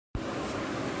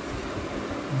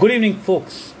Good evening,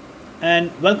 folks, and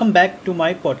welcome back to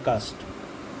my podcast.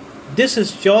 This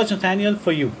is George Nathaniel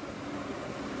for you.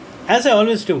 As I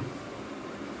always do,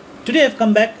 today I've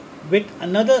come back with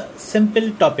another simple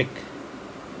topic,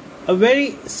 a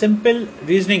very simple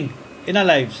reasoning in our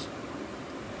lives,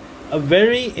 a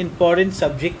very important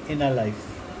subject in our life.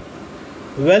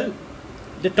 Well,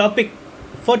 the topic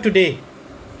for today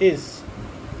is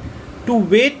to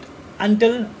wait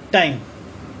until time.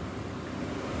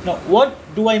 Now, what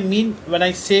do I mean when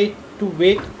I say to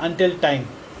wait until time?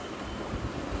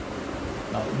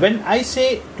 Now, when I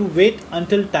say to wait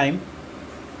until time,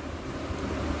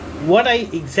 what I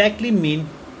exactly mean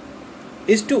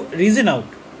is to reason out.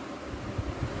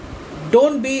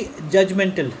 Don't be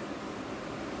judgmental.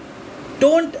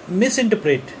 Don't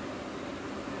misinterpret.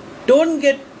 Don't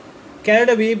get carried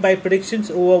away by predictions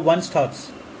over one's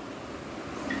thoughts.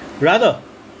 Rather,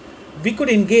 we could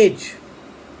engage,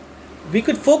 we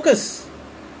could focus,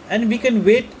 and we can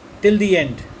wait till the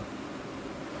end.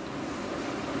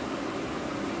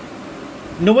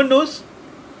 No one knows,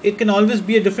 it can always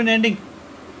be a different ending.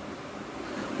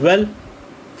 Well,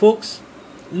 folks,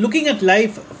 looking at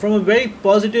life from a very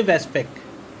positive aspect,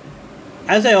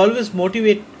 as I always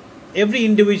motivate every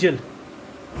individual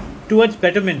towards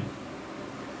betterment,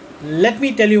 let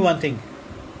me tell you one thing.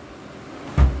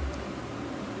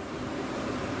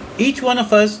 Each one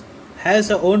of us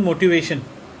has our own motivation.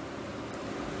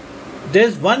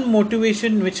 There's one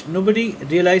motivation which nobody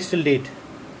realized till date.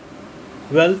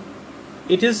 Well,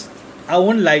 it is our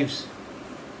own lives.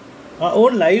 Our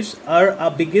own lives are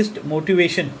our biggest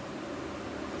motivation.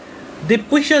 They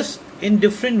push us in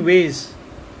different ways.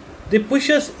 They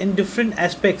push us in different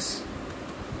aspects.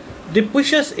 They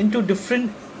push us into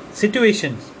different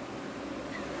situations.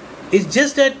 It's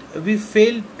just that we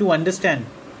fail to understand,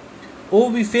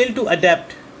 or we fail to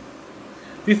adapt.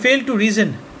 We fail to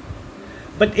reason.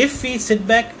 But if we sit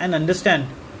back and understand,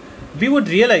 we would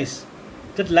realize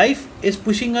that life is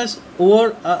pushing us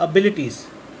over our abilities.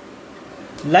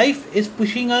 Life is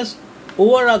pushing us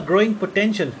over our growing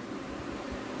potential.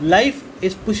 Life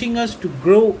is pushing us to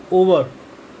grow over.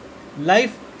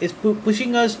 Life is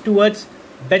pushing us towards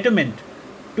betterment,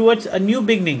 towards a new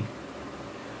beginning,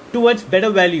 towards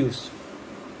better values.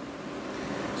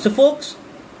 So, folks,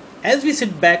 as we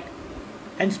sit back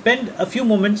and spend a few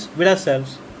moments with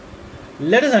ourselves,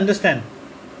 let us understand,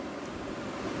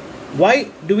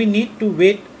 why do we need to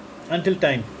wait until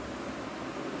time?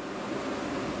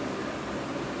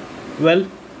 Well,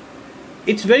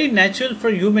 it's very natural for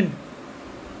a human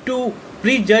to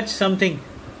prejudge something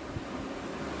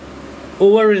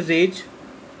over his age,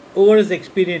 over his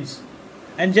experience,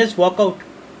 and just walk out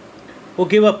or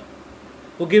give up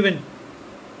or give in.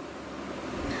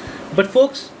 But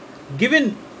folks,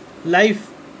 given life,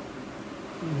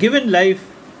 given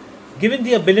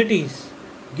the abilities,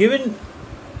 given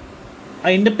our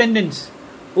independence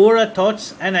over our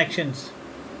thoughts and actions,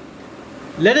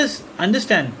 let us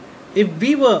understand, if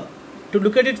we were to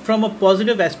look at it from a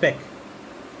positive aspect,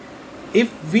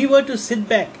 if we were to sit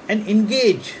back and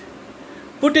engage,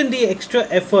 put in the extra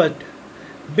effort,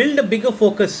 build a bigger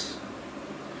focus,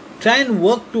 try and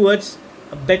work towards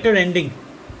a better ending,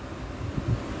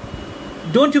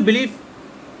 don't you believe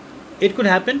it could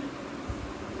happen?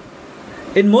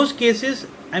 In most cases,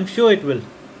 I'm sure it will.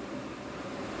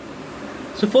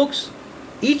 So, folks,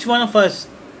 each one of us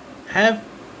have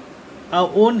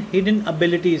our own hidden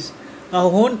abilities,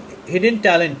 our own hidden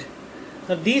talent.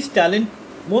 Now,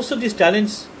 most of these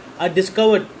talents are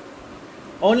discovered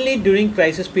only during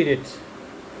crisis periods.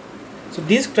 So,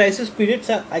 these crisis periods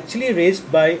are actually raised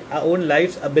by our own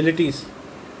life's abilities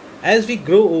as we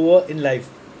grow over in life.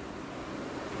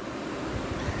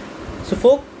 So,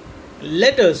 folks,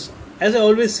 let us, as I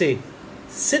always say,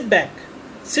 sit back,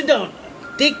 sit down,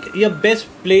 take your best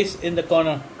place in the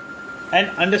corner and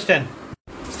understand.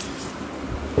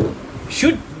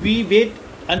 Should we wait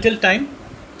until time?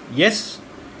 Yes,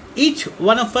 each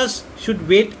one of us should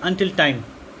wait until time.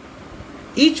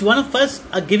 Each one of us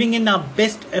are giving in our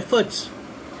best efforts.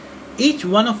 Each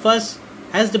one of us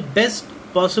has the best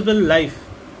possible life.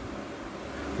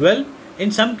 Well,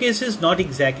 in some cases not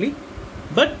exactly,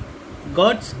 but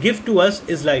God's gift to us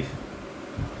is life.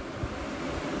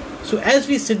 So as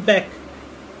we sit back,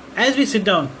 as we sit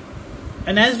down,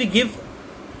 and as we give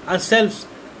ourselves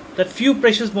that few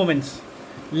precious moments,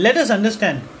 let us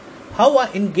understand how our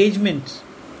engagements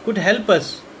could help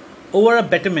us over a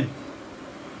betterment.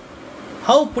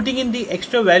 How putting in the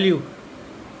extra value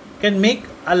can make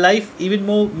our life even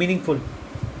more meaningful.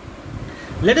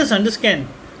 Let us understand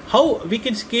how we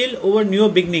can scale over newer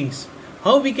beginnings,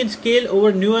 how we can scale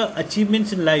over newer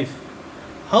achievements in life,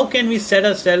 how can we set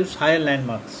ourselves higher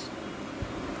landmarks?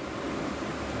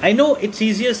 I know it's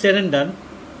easier said than done,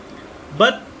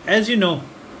 but as you know,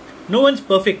 no one's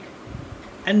perfect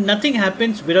and nothing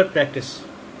happens without practice.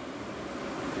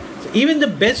 So even the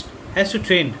best has to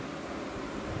train.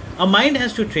 Our mind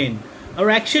has to train. Our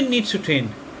action needs to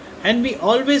train. And we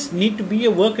always need to be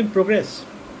a work in progress.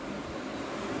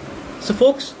 So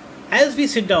folks, as we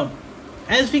sit down,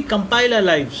 as we compile our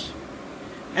lives,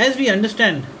 as we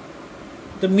understand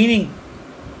the meaning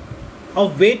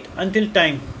of wait until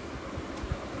time,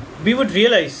 we would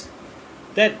realize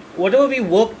that whatever we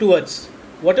work towards,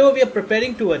 whatever we are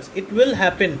preparing towards, it will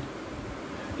happen.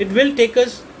 It will take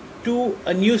us to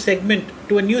a new segment,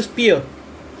 to a new sphere.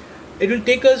 It will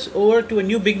take us over to a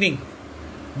new beginning.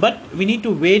 But we need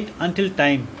to wait until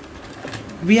time.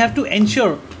 We have to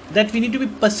ensure that we need to be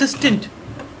persistent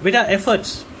with our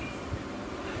efforts,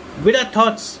 with our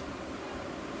thoughts,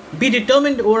 be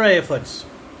determined over our efforts.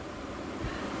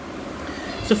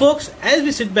 So folks, as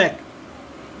we sit back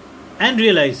and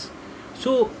realize,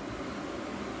 so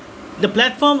the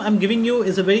platform I'm giving you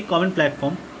is a very common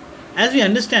platform. As we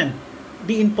understand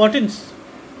the importance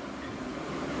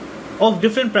of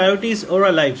different priorities over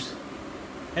our lives,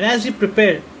 and as we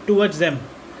prepare towards them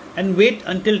and wait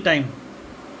until time,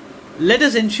 let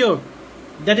us ensure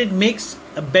that it makes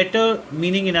a better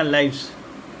meaning in our lives.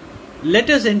 Let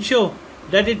us ensure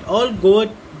that it all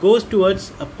goes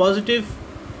towards a positive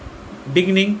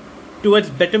beginning, towards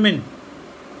betterment.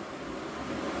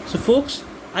 So folks,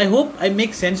 I hope I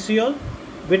make sense to you all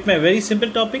with my very simple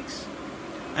topics.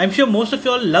 I'm sure most of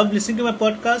you all love listening to my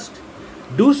podcast.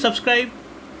 Do subscribe,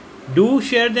 do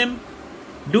share them,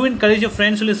 do encourage your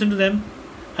friends to listen to them,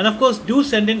 and of course do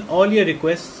send in all your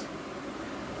requests.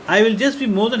 I will just be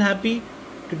more than happy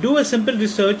to do a simple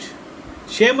research,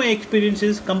 share my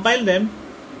experiences, compile them,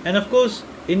 and of course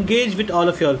engage with all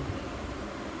of you all.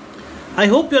 I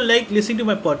hope you like listening to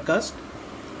my podcast.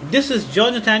 This is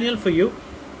George Nathaniel for you.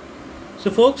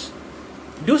 So folks,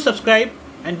 do subscribe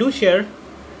and do share.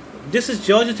 This is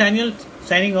George Nathaniel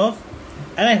signing off,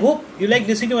 and I hope you like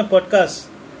listening to my podcast,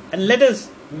 and let us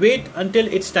wait until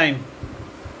it's time.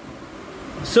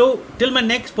 So till my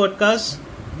next podcast,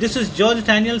 this is George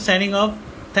Nathaniel signing off.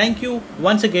 Thank you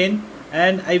once again,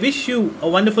 and I wish you a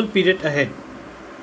wonderful period ahead.